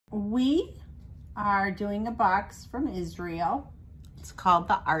we are doing a box from Israel. It's called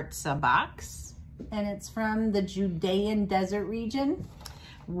the Artza Box. And it's from the Judean desert region.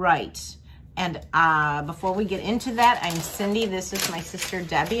 Right. And before we get into that, I'm Cindy. This is my sister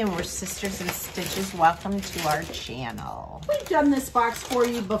Debbie, and we're Sisters in Stitches. Welcome to our channel. We've done this box for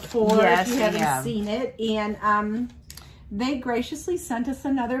you before, yes, if you haven't seen it. And they graciously sent us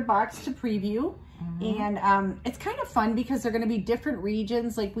another box to preview. And it's kind of fun because they're going to be different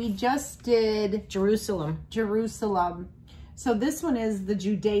regions. Like we just did Jerusalem. So this one is the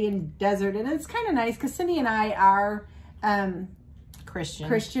Judean desert. And it's kind of nice because Cindy and I are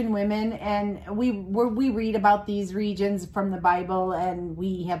Christian women, and we read about these regions from the Bible, and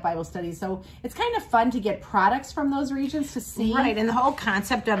we have Bible studies. So it's kind of fun to get products from those regions to see. Right, and the whole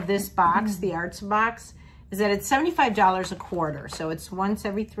concept of this box, the Artza Box, is that it's $75 a quarter. So it's once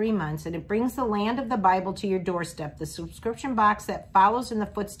every 3 months, and it brings the land of the Bible to your doorstep. The subscription box that follows in the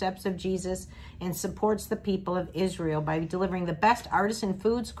footsteps of Jesus and supports the people of Israel by delivering the best artisan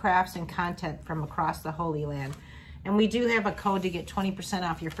foods, crafts, and content from across the Holy Land. And we do have a code to get 20%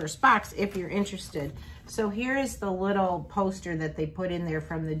 off your first box if you're interested. So here is the little poster that they put in there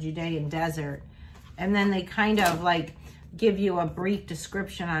from the Judean desert. And then they kind of like give you a brief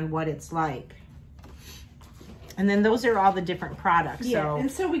description on what it's like. And then those are all the different products. Yeah, and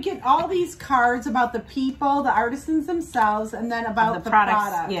so we get all these cards about the people, the artisans themselves, and then about the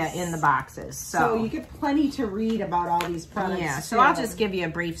products. Yeah, in the boxes. So you get plenty to read about all these products. Yeah, so I'll just give you a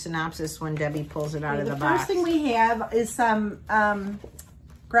brief synopsis when Debbie pulls it out of the box. The first thing we have is some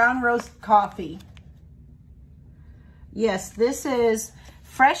ground roast coffee. Yes, this is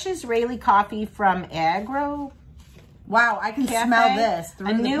fresh Israeli coffee from Agro. Wow, I can smell this through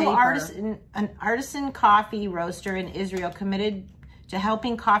a new the paper. An artisan coffee roaster in Israel committed to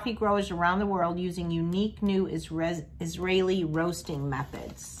helping coffee growers around the world using unique new Israeli roasting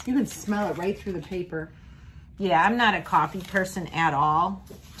methods. You can smell it right through the paper. Yeah, I'm not a coffee person at all,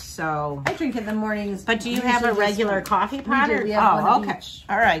 so I drink it in the mornings. But do you have a regular coffee pot? We have one okay.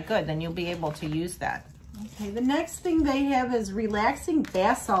 All right, good. Then you'll be able to use that. Okay, the next thing they have is relaxing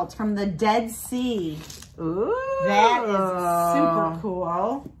bath salts from the Dead Sea. Ooh. That is super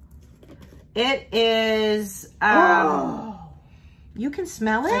cool. It is, you can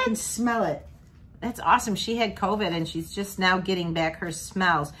smell it? I can smell it. That's awesome. She had COVID and she's just now getting back her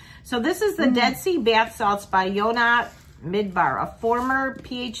smells. So this is the Dead Sea Bath Salts by Yonah Midbar, a former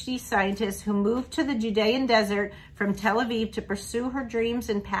PhD scientist who moved to the Judean desert from Tel Aviv to pursue her dreams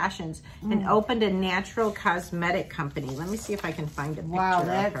and passions and opened a natural cosmetic company. Let me see if I can find a picture of her. Wow,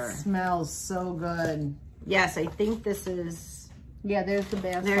 that smells so good. Yes, I think this is... Yeah, there's the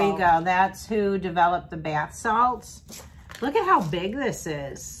bath salt. There you go. That's who developed the bath salts. Look at how big this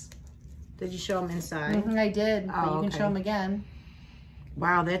is. Did you show them inside? I did, but you can show them again.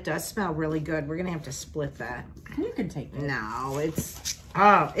 Wow, that does smell really good. We're gonna have to split that. You can take it. No, it's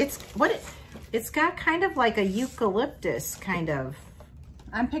it's got kind of like a eucalyptus kind of.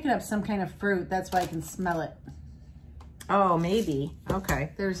 I'm picking up some kind of fruit. That's why I can smell it. Oh, maybe.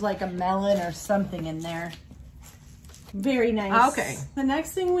 Okay. There's like a melon or something in there. Very nice. Okay. The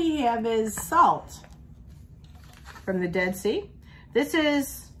next thing we have is salt. From the Dead Sea. This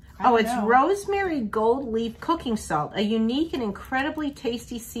is, it's rosemary gold leaf cooking salt, a unique and incredibly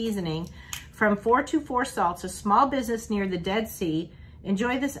tasty seasoning from 424 Salts, a small business near the Dead Sea.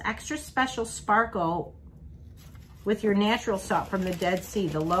 Enjoy this extra special sparkle with your natural salt from the Dead Sea,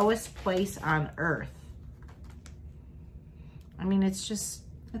 the lowest place on earth. I mean, it's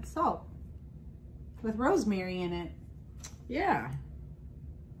salt with rosemary in it. Yeah.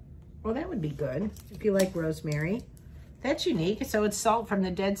 Well, that would be good if you like rosemary. That's unique. So it's salt from the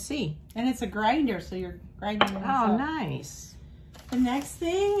Dead Sea. And it's a grinder, so you're grinding it. Oh, nice. The next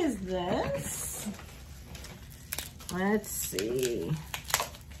thing is this. Let's see.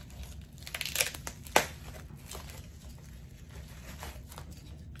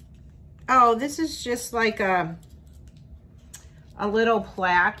 Oh, this is just like a little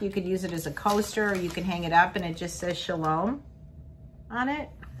plaque. You could use it as a coaster, or you can hang it up and it just says Shalom on it.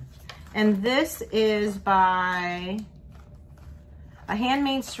 And this is by a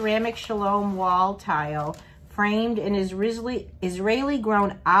handmade ceramic Shalom wall tile framed in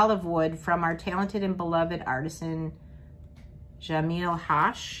Israeli-grown olive wood from our talented and beloved artisan Jamil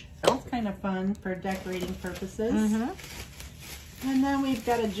Hash. That's kind of fun for decorating purposes. And then we've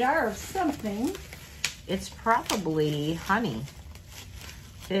got a jar of something. It's probably honey.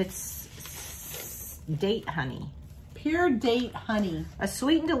 It's date honey. Pure date honey. A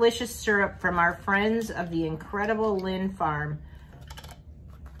sweet and delicious syrup from our friends of the incredible Lynn Farm.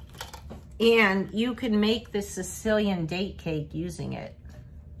 And you can make this Sicilian date cake using it.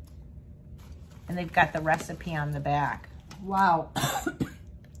 And they've got the recipe on the back. Wow.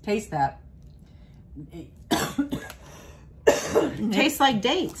 Taste that. Tastes like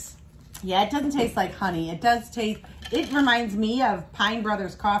dates. Yeah, it doesn't taste like honey. It does taste, it reminds me of Pine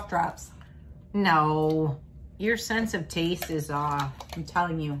Brothers cough drops. No, your sense of taste is off. I'm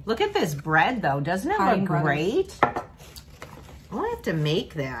telling you. Look at this bread though. Doesn't it Pine look Brothers. great? We'll have to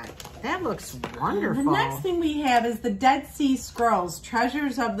make that. That looks wonderful. The next thing we have is the Dead Sea Scrolls,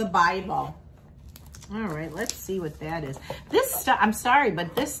 Treasures of the Bible. All right, let's see what that is. This stuff, I'm sorry,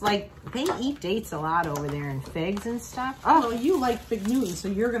 but this, like, they eat dates a lot over there and figs and stuff. Oh, you like Fig Newton, so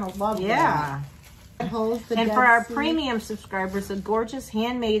you're going to love yeah. that. Holds the And Dead for our Sea. premium subscribers, a gorgeous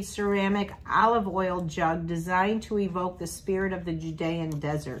handmade ceramic olive oil jug designed to evoke the spirit of the Judean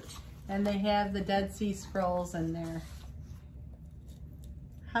desert. And they have the Dead Sea Scrolls in there.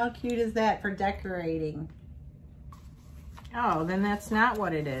 How cute is that for decorating? Oh, then that's not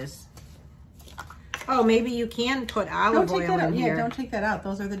what it is. Oh, maybe you can put olive oil in here. Yeah, don't take that out.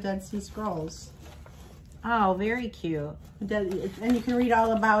 Those are the Dead Sea Scrolls. Oh, very cute. And you can read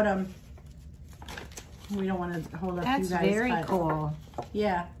all about them. We don't want to hold up That's you guys. very but cool.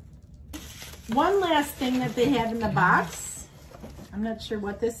 yeah. One last thing that they have in the box. I'm not sure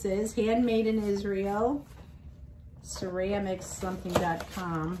what this is. Handmade in Israel.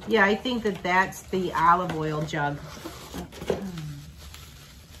 Ceramicsomething.com. Yeah, I think that that's the olive oil jug.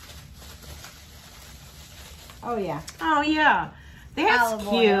 Oh, yeah. Oh, yeah. That's Olive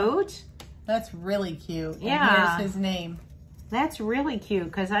oil. cute. That's really cute. Yeah. And here's his name. That's really cute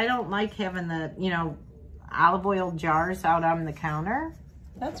because I don't like having the, you know, olive oil jars out on the counter.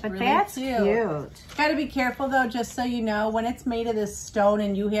 That's But really that's cute. cute. Got to be careful, though, just so you know, when it's made of this stone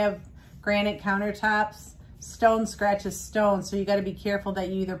and you have granite countertops, stone scratches stone. So you got to be careful that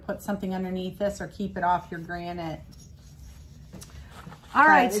you either put something underneath this or keep it off your granite. All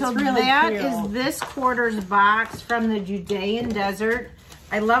right, But so it's really that cute. is this quarter's box from the Judean desert.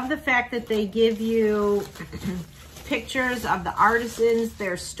 I love the fact that they give you pictures of the artisans,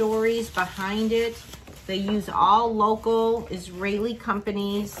 their stories behind it. They use all local Israeli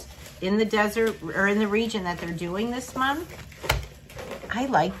companies in the desert or in the region that they're doing this month. I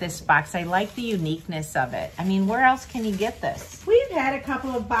like this box. I like the uniqueness of it. I mean, where else can you get this? We've had a couple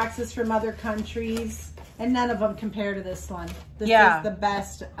of boxes from other countries, and none of them compare to this one. This Yeah. is the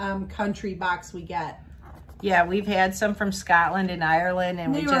best country box we get. Yeah, we've had some from Scotland and Ireland,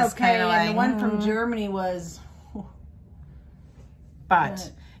 and They we were just okay, kind of like, and the one from Germany was...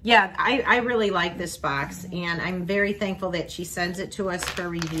 But yeah, I really like this box, and I'm very thankful that she sends it to us for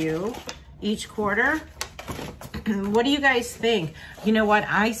review each quarter. What do you guys think? You know what?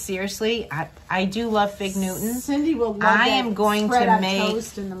 I seriously, I do love Fig Newtons. Cindy will love I that am going spread to on make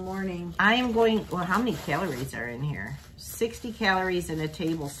toast in the morning. I am going, well, how many calories are in here? 60 calories in a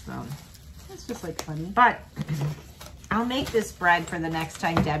tablespoon. It's just like funny. But I'll make this bread for the next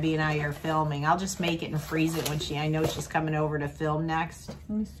time Debbie and I are filming. I'll just make it and freeze it when I know she's coming over to film next.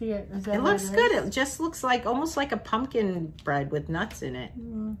 Let me see it. Is that It what looks is? good. It just looks like almost like a pumpkin bread with nuts in it.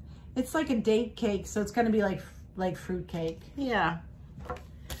 It's like a date cake, so it's going to be like fruit cake. Yeah.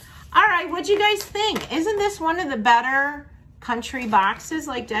 All right, what'd you guys think? Isn't this one of the better country boxes,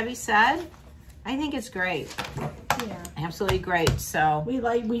 like Debbie said? I think it's great. Yeah. Absolutely great. So,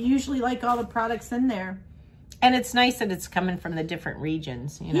 We usually like all the products in there. and it's nice that it's coming from the different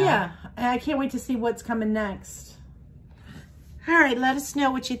regions, you know. Yeah. And I can't wait to see what's coming next. All right, let us know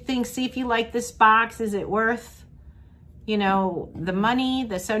what you think. See if you like this box. Is it worth, you know, the money,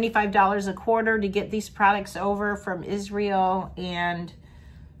 the $75 a quarter to get these products over from Israel? And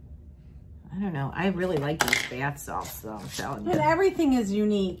I don't know. I really like these bath salts, though. I'm telling you. And everything is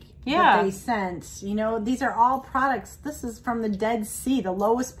unique. Yeah. That they sent. You know, these are all products. This is from the Dead Sea, the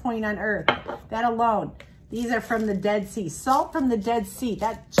lowest point on earth. That alone. These are from the Dead Sea. Salt from the Dead Sea.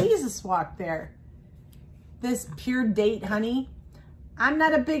 That Jesus walked there. This pure date honey. I'm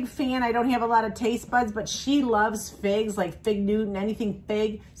not a big fan. I don't have a lot of taste buds, but she loves figs, like Fig Newton, anything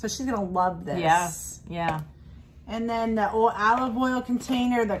fig. So she's going to love this. Yes. Yeah. And then the olive oil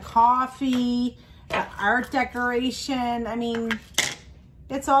container, the coffee, the art decoration. I mean,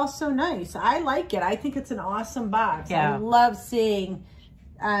 it's all so nice. I like it. I think it's an awesome box. Yeah. I love seeing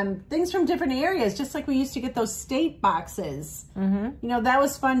things from different areas, just like we used to get those state boxes. Mm-hmm. You know, that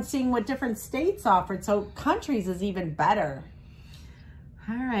was fun seeing what different states offered. So countries is even better.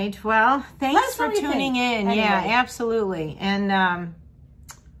 All right. Well, thanks for tuning in. Anyway. Yeah, absolutely. And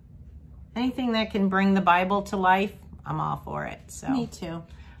anything that can bring the Bible to life, I'm all for it. So. Me too.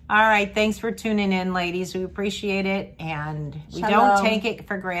 All right. Thanks for tuning in, ladies. We appreciate it. And we Shalom. don't take it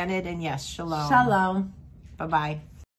for granted. And yes, shalom. Shalom. Bye-bye.